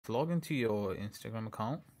log into your Instagram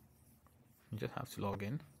account. You just have to log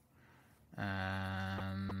in,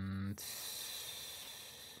 and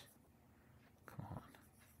come on.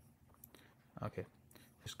 Okay,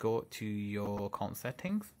 just go to your account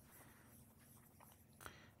settings.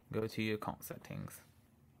 Go to your account settings.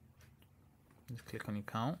 Just click on your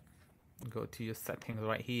account. Go to your settings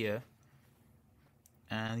right here,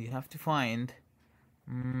 and you have to find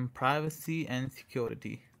privacy and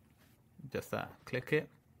security. Just that. Click it.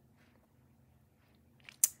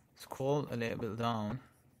 Scroll a little bit down,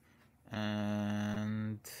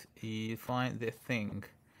 and you find this thing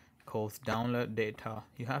called download data.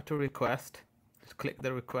 You have to request. Just click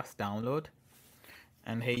the request download,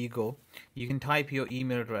 and here you go. You can type your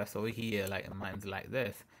email address over here, like mine's like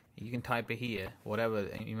this. You can type it here, whatever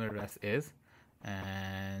the email address is,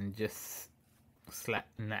 and just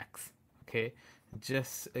select next. Okay,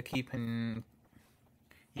 just keep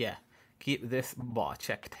this bar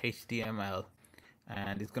checked HTML,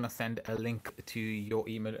 and it's gonna send a link to your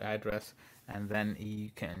email address, and then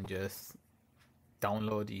you can just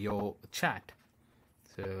download your chat.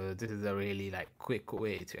 So this is a really quick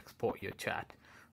way to export your chat.